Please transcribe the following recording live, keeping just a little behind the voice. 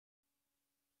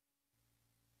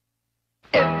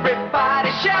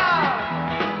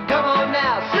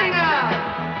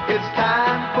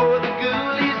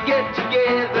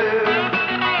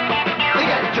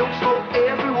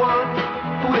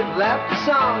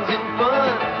songs and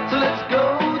fun. So let's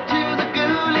go to the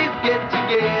Goolies get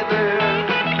together.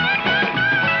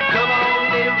 Come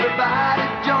on, everybody,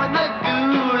 join the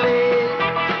Goolies.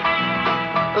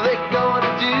 They're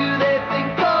gonna do their thing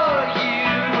for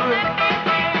you.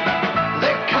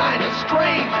 They're kind of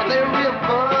strange, they're real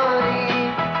funny,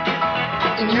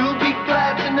 and you'll be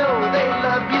glad to know they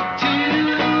love you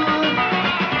too.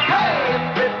 Hey,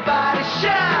 everybody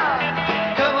shout!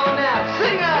 Come on now,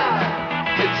 sing out!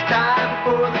 It's time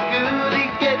for the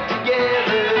Goolies get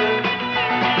together.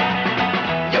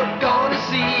 You're gonna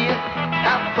see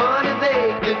how funny they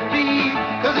can be,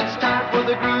 'cause it's time for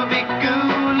the Groovie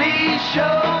Goolies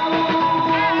show.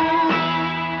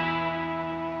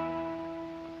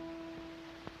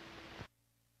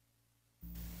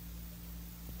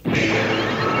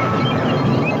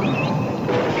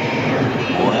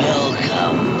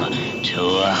 Welcome to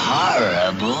a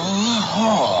horrible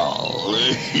hall.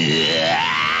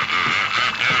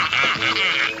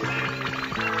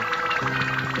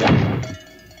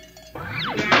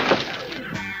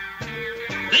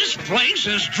 This place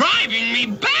is driving me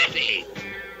batty.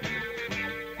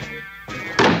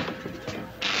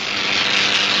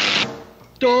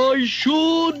 I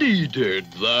sure needed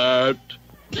that.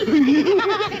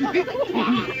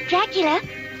 Dracula,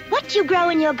 what do you grow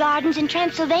in your gardens in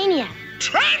Transylvania?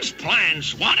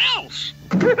 Transplants, what else?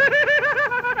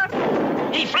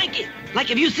 Hey, Frankie, like,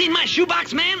 have you seen my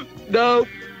shoebox, man? No.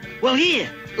 Well, here,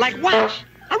 like, watch.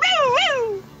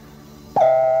 Aroo-roo!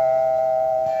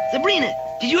 Sabrina,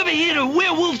 did you ever hear of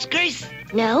werewolf's curse?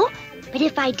 No, but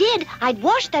if I did, I'd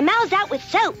wash their mouths out with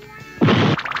soap.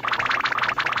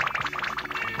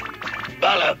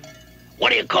 Bella,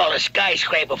 what do you call a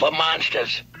skyscraper for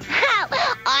monsters?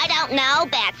 I don't know,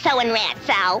 Batso and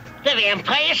Ratso. The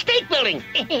Empire State Building.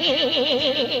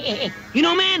 You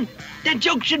know, man, that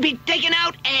joke should be taken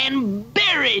out and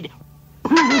buried.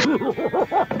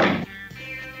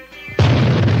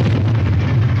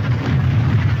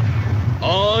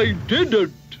 I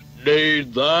didn't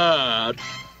need that.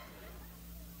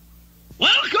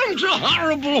 Welcome to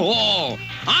Horrible Hall.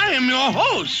 I am your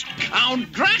host,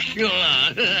 Count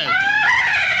Dracula.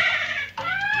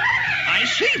 I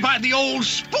see by the old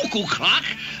spookle clock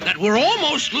that we're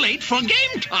almost late for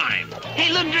game time.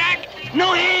 Hey, look, Drac,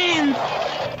 no hands.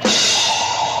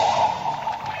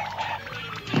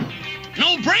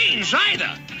 No brains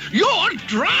either. You're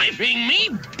driving me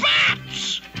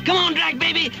bats. Come on, Drac,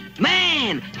 baby.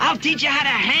 Man, I'll teach you how to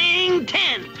hang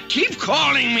 10. Keep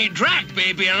calling me Drac,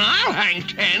 baby, and I'll hang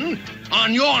 10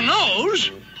 on your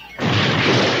nose.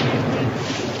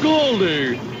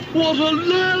 Golly, what a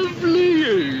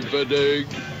lovely evening.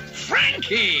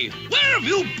 Frankie, where have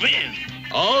you been?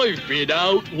 I've been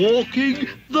out walking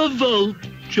the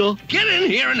vulture. Get in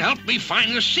here and help me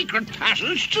find the secret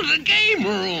passage to the game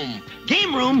room.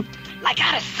 Game room, like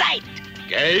out of sight.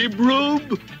 Game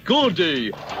room?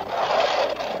 Goody.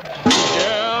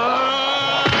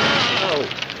 Yeah.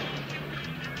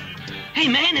 Hey,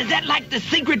 man, is that like the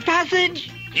secret passage?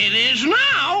 It is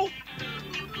now.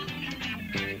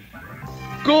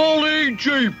 Golly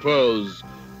jeepers,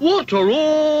 what are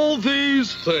all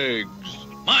these things?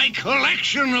 My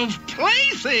collection of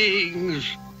playthings.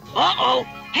 Uh-oh.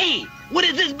 Hey, what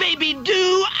does this baby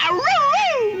do?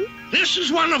 Aroo-roo! This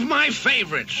is one of my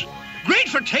favorites. Great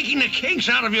for taking the kinks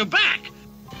out of your back.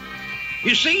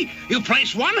 You see, you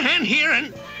place one hand here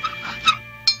and...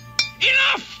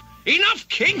 Enough! Enough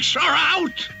kinks are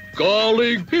out!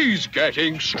 Golly, he's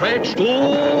getting stretched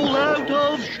all out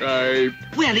of shape.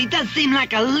 Well, he does seem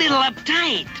like a little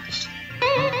uptight.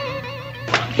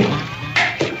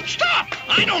 Stop!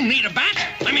 I don't need a bat.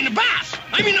 I mean a bath.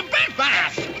 I mean a bat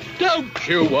bath. Don't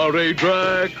you worry,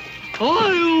 Drac.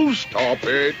 I'll stop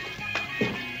it.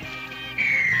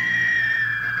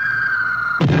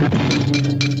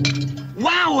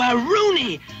 Wow,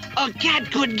 Rooney! A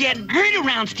cat could get hurt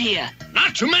around here.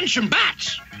 Not to mention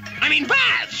bats. I mean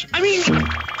baths. I mean...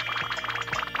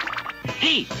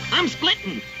 Hey, I'm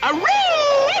splitting.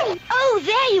 Aroo! Oh,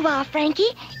 there you are,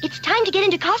 Frankie. It's time to get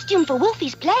into costume for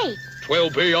Wolfie's play. 'Twill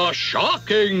be a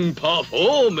shocking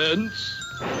performance.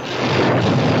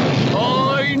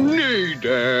 I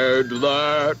needed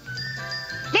that.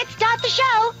 Let's start the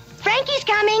show. Frankie's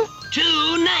coming.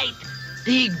 Tonight,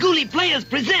 the Ghoulie players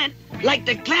present, like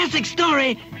the classic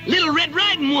story, Little Red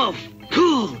Riding Wolf.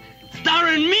 Cool.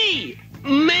 Starring me.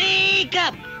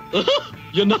 Makeup.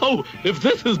 You know, if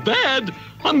this is bad,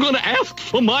 I'm gonna ask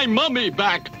for my mummy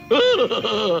back.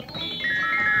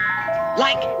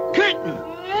 Like curtain.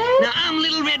 Now, I'm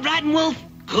Little Red Riding Wolf.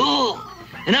 Cool.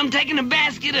 And I'm taking a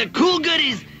basket of cool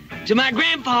goodies to my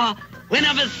grandpa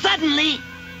whenever suddenly...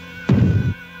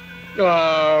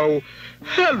 Oh,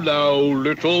 hello,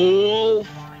 little wolf.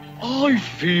 I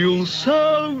feel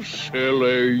so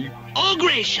silly. Oh,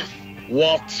 gracious.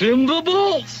 What's in the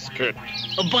basket?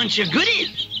 A bunch of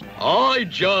goodies. I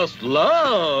just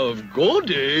love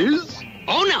goodies.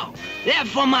 Oh, no. They're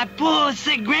for my poor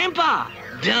sick grandpa.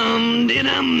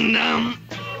 Dum-de-dum-dum.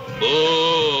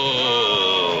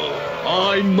 Oh,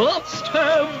 I must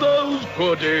have those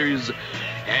goodies.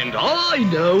 And I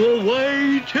know a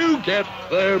way to get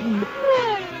them.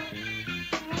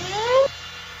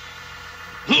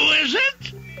 Who is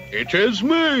it? It is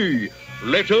me,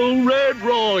 Little Red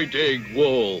Riding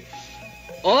Wolf.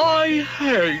 I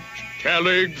hate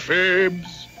telling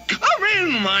fibs. Come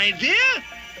in, my dear.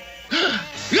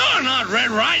 You're not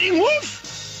Red Riding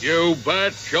Wolf. You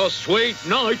bet your sweet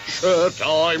nightshirt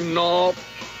I'm not.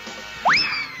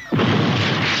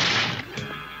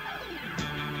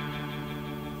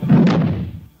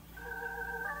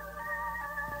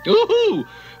 Ooh,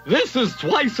 this is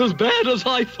twice as bad as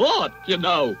I thought, you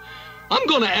know. I'm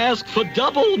gonna ask for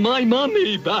double my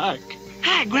money back.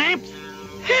 Hi, Gramps.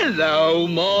 Hello,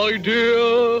 my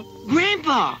dear.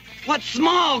 Grandpa, what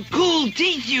small, cool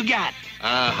teeth you got?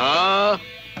 Uh-huh.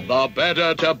 The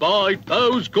better to bite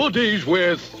those goodies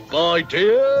with, my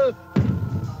dear.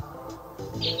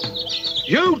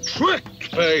 You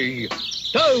tricked me.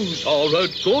 Those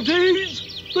aren't goodies.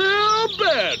 They're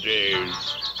baddies.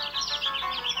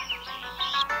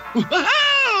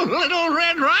 Well, Little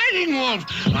Red Riding Wolf.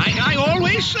 Like I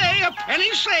always say, a penny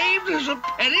saved is a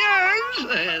penny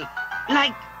earned.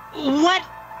 Like, what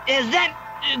has that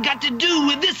got to do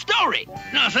with this story?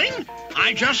 Nothing.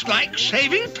 I just like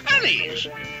saving pennies.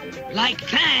 Like,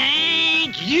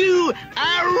 thank you,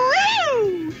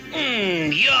 Aroo!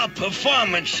 Your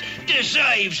performance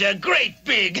deserves a great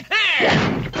big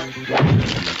hand.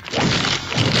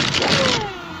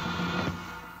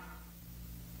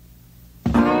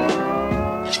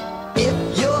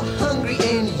 If you're hungry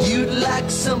and you'd like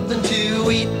something to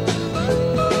eat,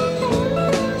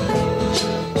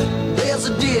 there's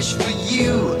a dish for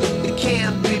you that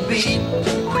can't be beat.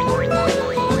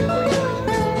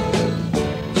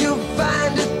 You'll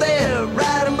find it there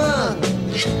right among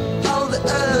all the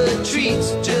other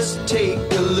treats. Just take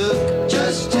a look,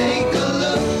 just take a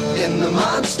look in the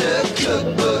Monster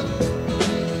Cookbook.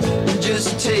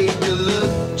 Just take a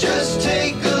look, just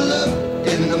take a look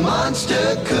in the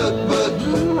Monster Cookbook.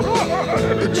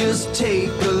 Just take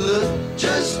a look,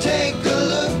 just take a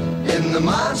look in the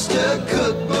Monster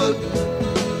Cookbook.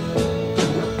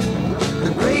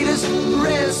 The greatest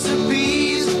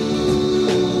recipes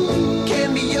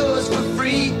can be yours for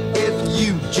free if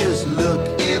you just look,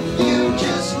 if you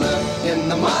just look in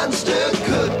the Monster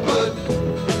Cookbook.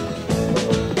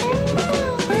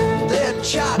 Their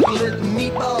chocolate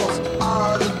meatballs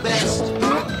are the best,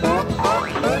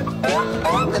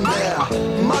 and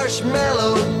their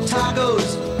marshmallow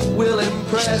tacos will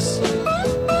impress.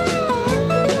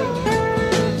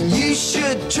 You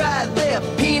should try their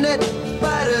peanut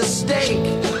butter steak.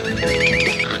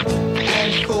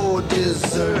 And for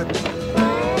dessert,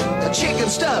 a chicken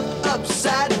stuffed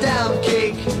upside down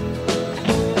cake.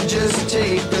 Just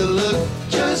take a look,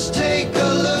 just take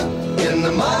a look in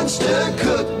the Monster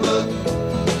Cookbook.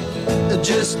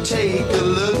 Just take a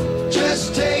look,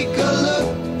 just take a look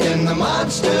in the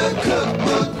Monster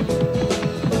Cookbook.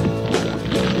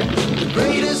 The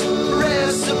greatest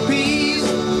recipes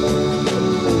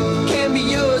can be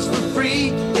yours for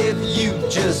free if you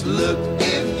just look,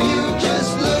 if you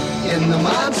just look in the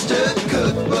Monster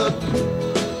Cookbook.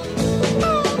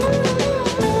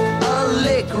 A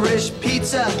licorice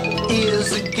pizza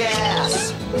is a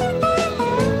gas,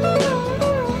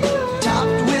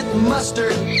 topped with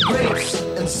mustard, grapes,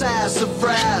 and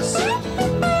sassafras.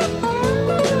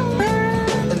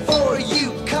 And for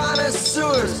you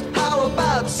connoisseurs, how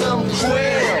about some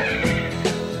quail?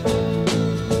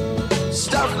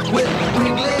 Stuffed with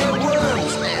wiggly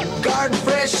worms and garden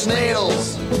fresh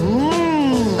snails.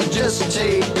 Just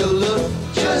take a look,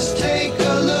 just take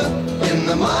a look in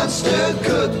the Monster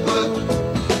Cookbook.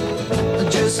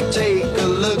 Just take a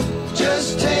look,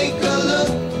 just take a look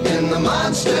in the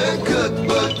Monster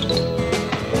Cookbook.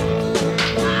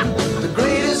 The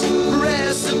greatest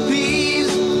recipes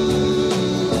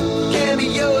can be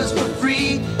yours for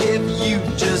free if you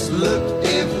just look,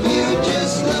 if you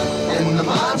just look in the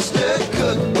Monster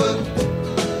Cookbook.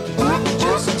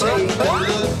 Just take a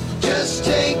look, just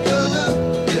take a look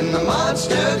in the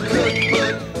Monster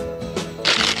Cookbook.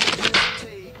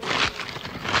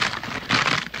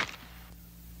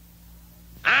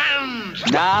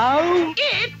 And Now,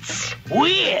 it's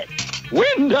Weird.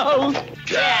 Windows.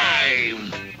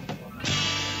 time.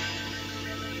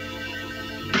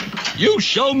 You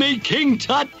show me King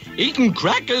Tut eating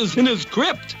crackers in his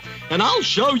crypt, and I'll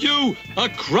show you a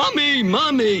crummy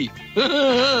mummy.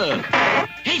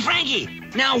 Hey, Frankie,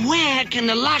 now where can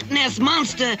the Loch Ness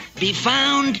Monster be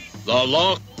found? The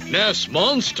Loch Ness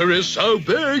Monster is so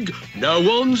big, no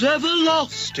one's ever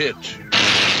lost it.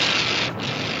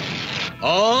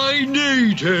 I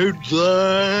needed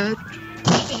that.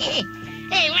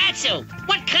 Hey, Ratso,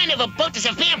 what kind of a boat does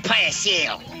a vampire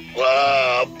sail?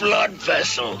 Blood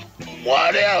vessel.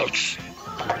 What else?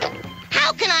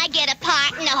 How can I get a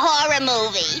part in a horror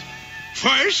movie?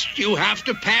 First, you have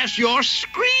to pass your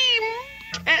scream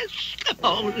test.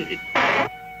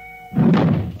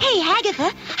 Hey,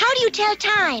 Agatha, how do you tell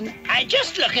time? I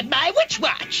just look at my witch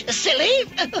watch, silly.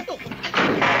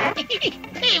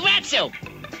 Hey, Ratso,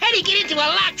 how do you get into a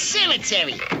locked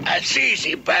cemetery? That's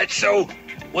easy, Batso.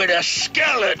 With a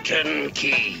skeleton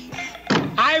key.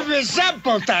 I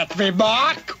resemble that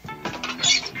remark.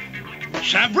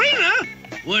 Sabrina,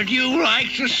 would you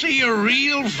like to see a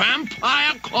real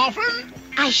vampire coffin?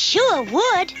 I sure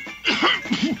would.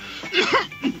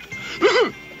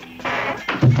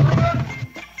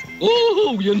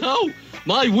 Oh, you know,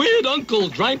 my weird uncle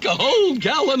drank a whole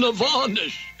gallon of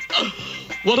varnish.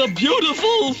 What a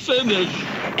beautiful finish.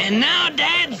 And now,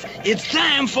 Dads, it's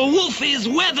time for Wolfie's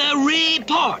weather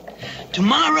report.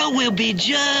 Tomorrow will be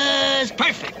just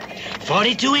perfect.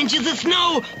 42 inches of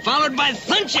snow, followed by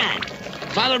sunshine,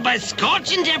 followed by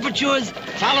scorching temperatures,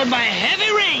 followed by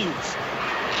heavy rains.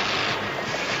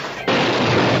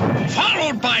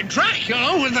 Followed by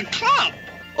Dracula with a club.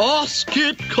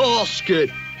 Osket Casket,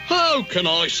 how can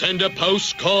I send a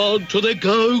postcard to the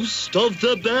ghost of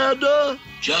the banner?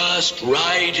 Just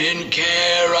write in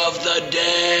care of the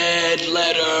dead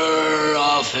letter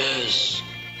office.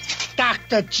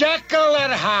 Dr. Jekyll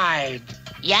and Hyde.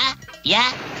 Yeah?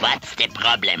 What's the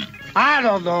problem? I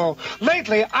don't know.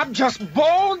 Lately, I'm just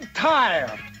bone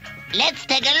tired. Let's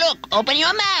take a look. Open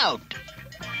your mouth.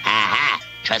 Aha,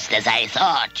 just as I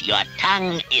thought. Your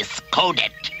tongue is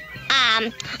coated.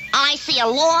 I see a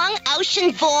long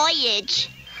ocean voyage.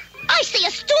 I see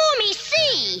a stormy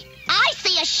sea. I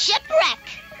see a shipwreck.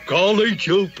 Golly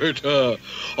Jupiter,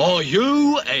 are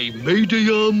you a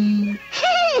medium?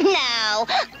 No,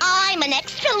 I'm an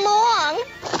extra long.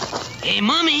 Hey,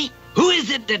 Mummy, who is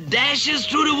it that dashes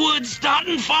through the woods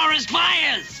starting forest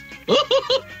fires?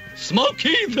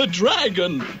 Smokey the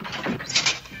Dragon.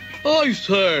 I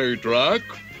say, Drac,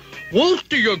 what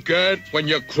do you get when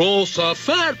you cross a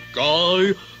fat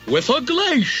guy with a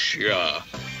glacier?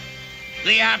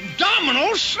 The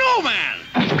abdominal snowman.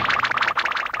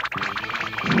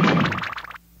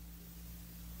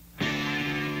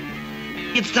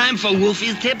 It's time for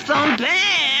Wolfie's Tips on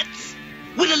Pets.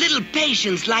 With a little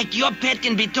patience, like your pet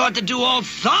can be taught to do all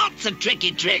sorts of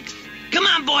tricky tricks. Come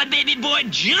on, boy, baby boy,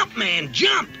 jump, man,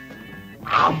 jump.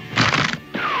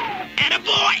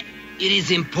 Attaboy. It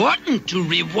is important to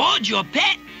reward your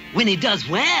pet when he does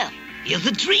well. Here's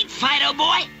a treat, Fido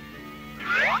boy.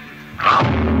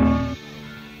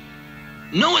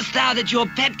 Knowest thou that your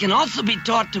pet can also be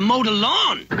taught to mow the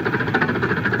lawn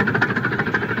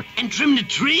and trim the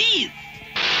trees?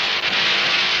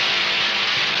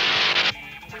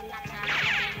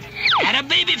 Atta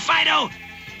baby, Fido.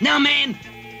 Now, man,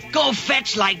 go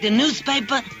fetch like the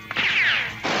newspaper.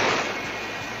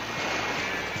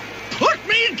 Put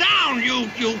me down, you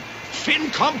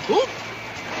fin-cum-poop.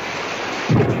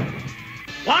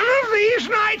 One of these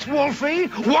nights, Wolfie.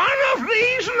 One of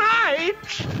these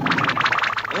nights.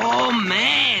 Oh,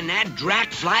 man, that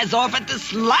Drac flies off at the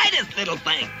slightest little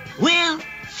thing. Well,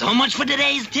 so much for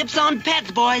today's Tips on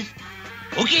Pets, boys.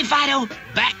 Okay, Fido,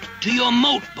 back to your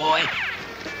moat, boy.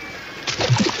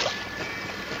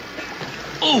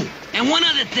 Oh, and one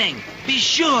other thing. Be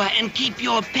sure and keep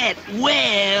your pet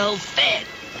well fed.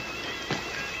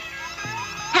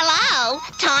 Hello,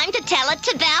 time to tell it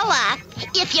to Bella.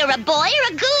 If you're a boy or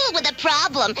a ghoul with a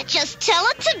problem, just tell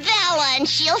it to Bella and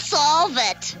she'll solve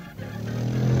it.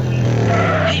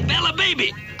 Hey, Bella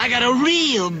baby, I got a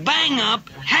real bang-up,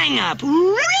 hang-up.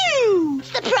 Woo!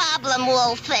 What's the problem,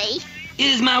 Wolfie? It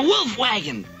is my wolf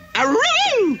wagon.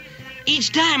 Aroo!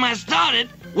 Each time I start it,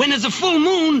 when there's a full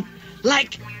moon,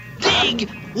 like, dig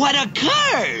what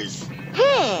occurs.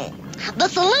 The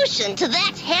solution to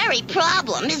that hairy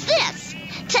problem is this.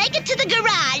 Take it to the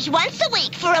garage once a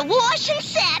week for a wash and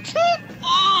set.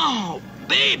 Oh,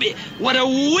 baby, what a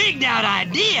wigged-out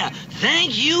idea.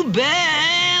 Thank you,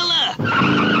 Bella.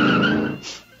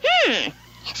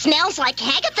 Smells like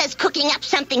Agatha's cooking up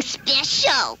something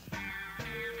special.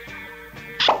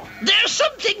 There's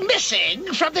something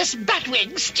missing from this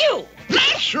batwing stew.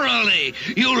 Naturally,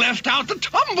 you left out the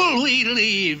tumbleweed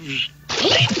leaves.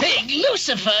 Leaping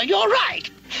Lucifer, you're right.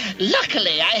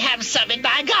 Luckily, I have some in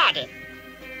my garden.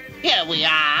 Here we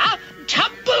are.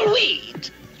 Tumbleweed.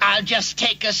 I'll just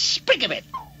take a sprig of it.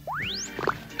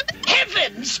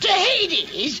 Heavens to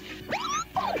Hades!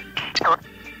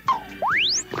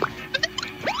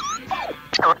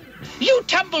 You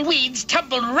tumbleweeds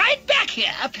tumble right back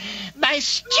here. My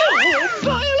stew will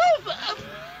boil over.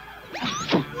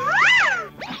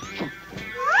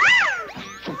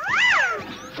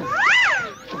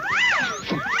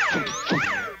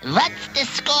 What's the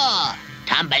score?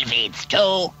 Tumbleweeds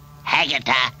 2,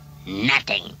 Haggata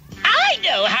nothing. I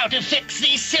know how to fix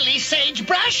these silly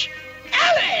sagebrush.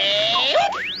 Alley!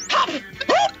 Hop!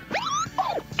 Whoop.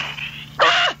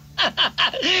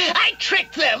 I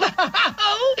tricked them.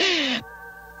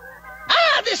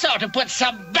 This ought to put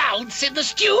some bounce in the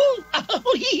stew.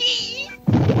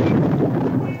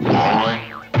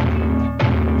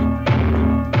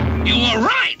 You were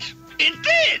right. It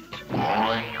did.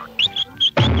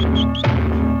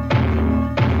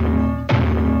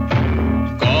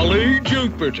 Golly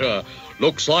Jupiter,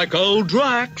 looks like old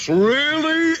Drax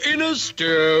really in a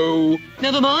stew.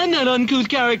 Never mind that uncouth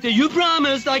character. You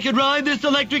promised I could ride this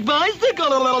electric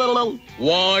bicycle.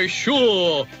 Why,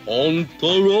 sure,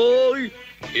 Entourage.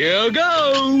 Here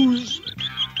goes.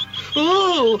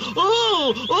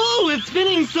 Oh, it's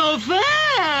spinning so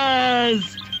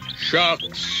fast.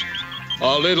 Shucks,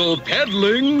 a little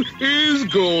peddling is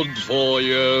good for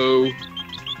you.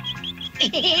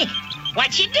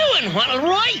 What you doing,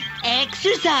 Waddleroy?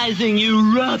 Exercising,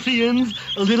 you ruffians.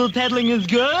 A little peddling is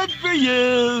good for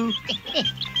you.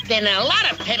 Then a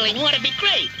lot of peddling ought to be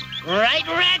great. Right,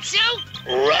 Ratso?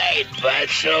 Right,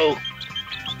 Fatso.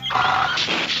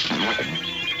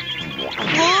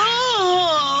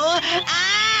 Whoa!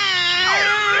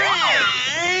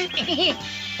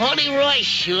 Waddleroy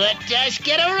sure does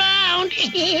get around.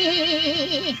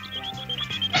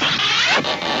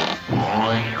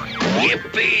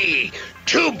 Yippee!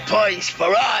 2 points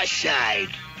for our side.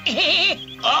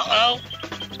 Uh-oh.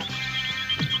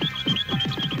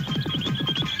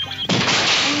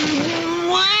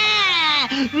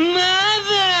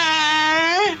 Mother!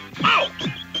 Ow!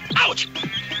 Ouch!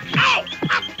 Ow!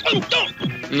 Don't!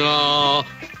 Ah,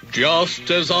 just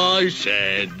as I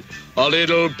said, a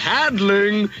little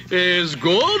paddling is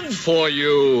good for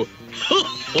you.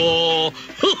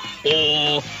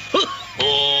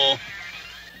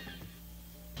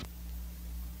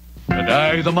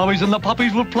 Today, the mummies and the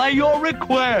puppies will play your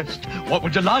request. What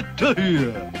would you like to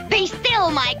hear? Be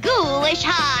still, my ghoulish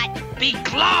heart.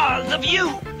 Because of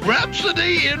you.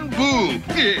 Rhapsody in Boom.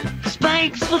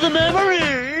 Spikes for the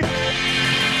memory.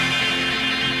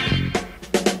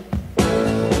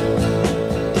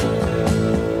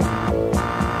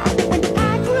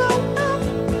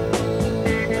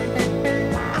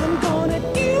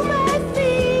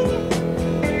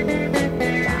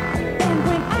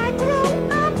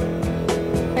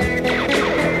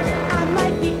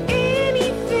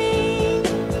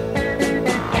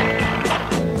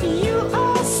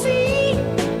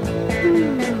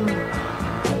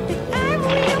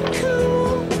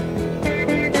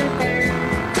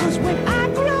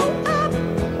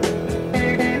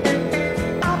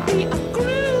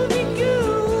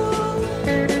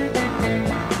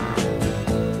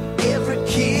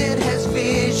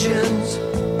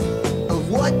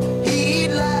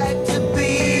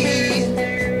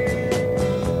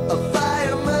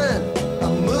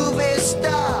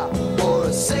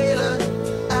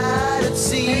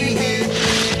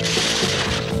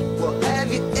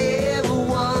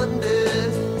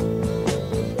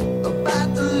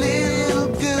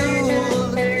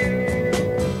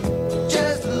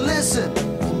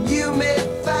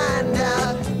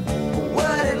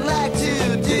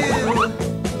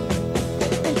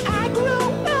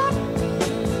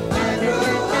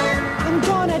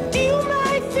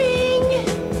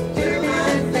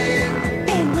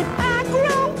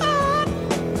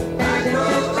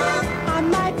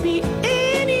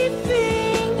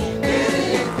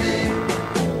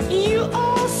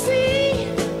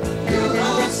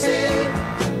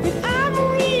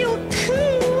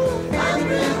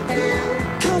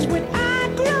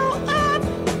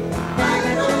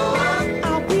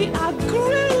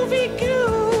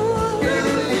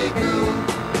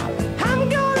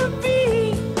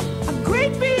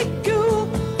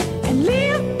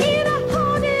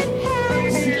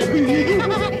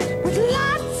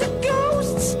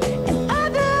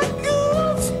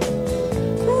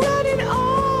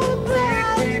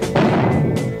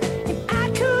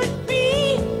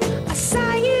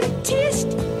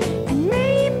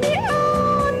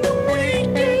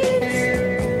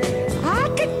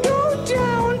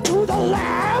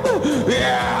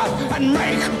 and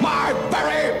make my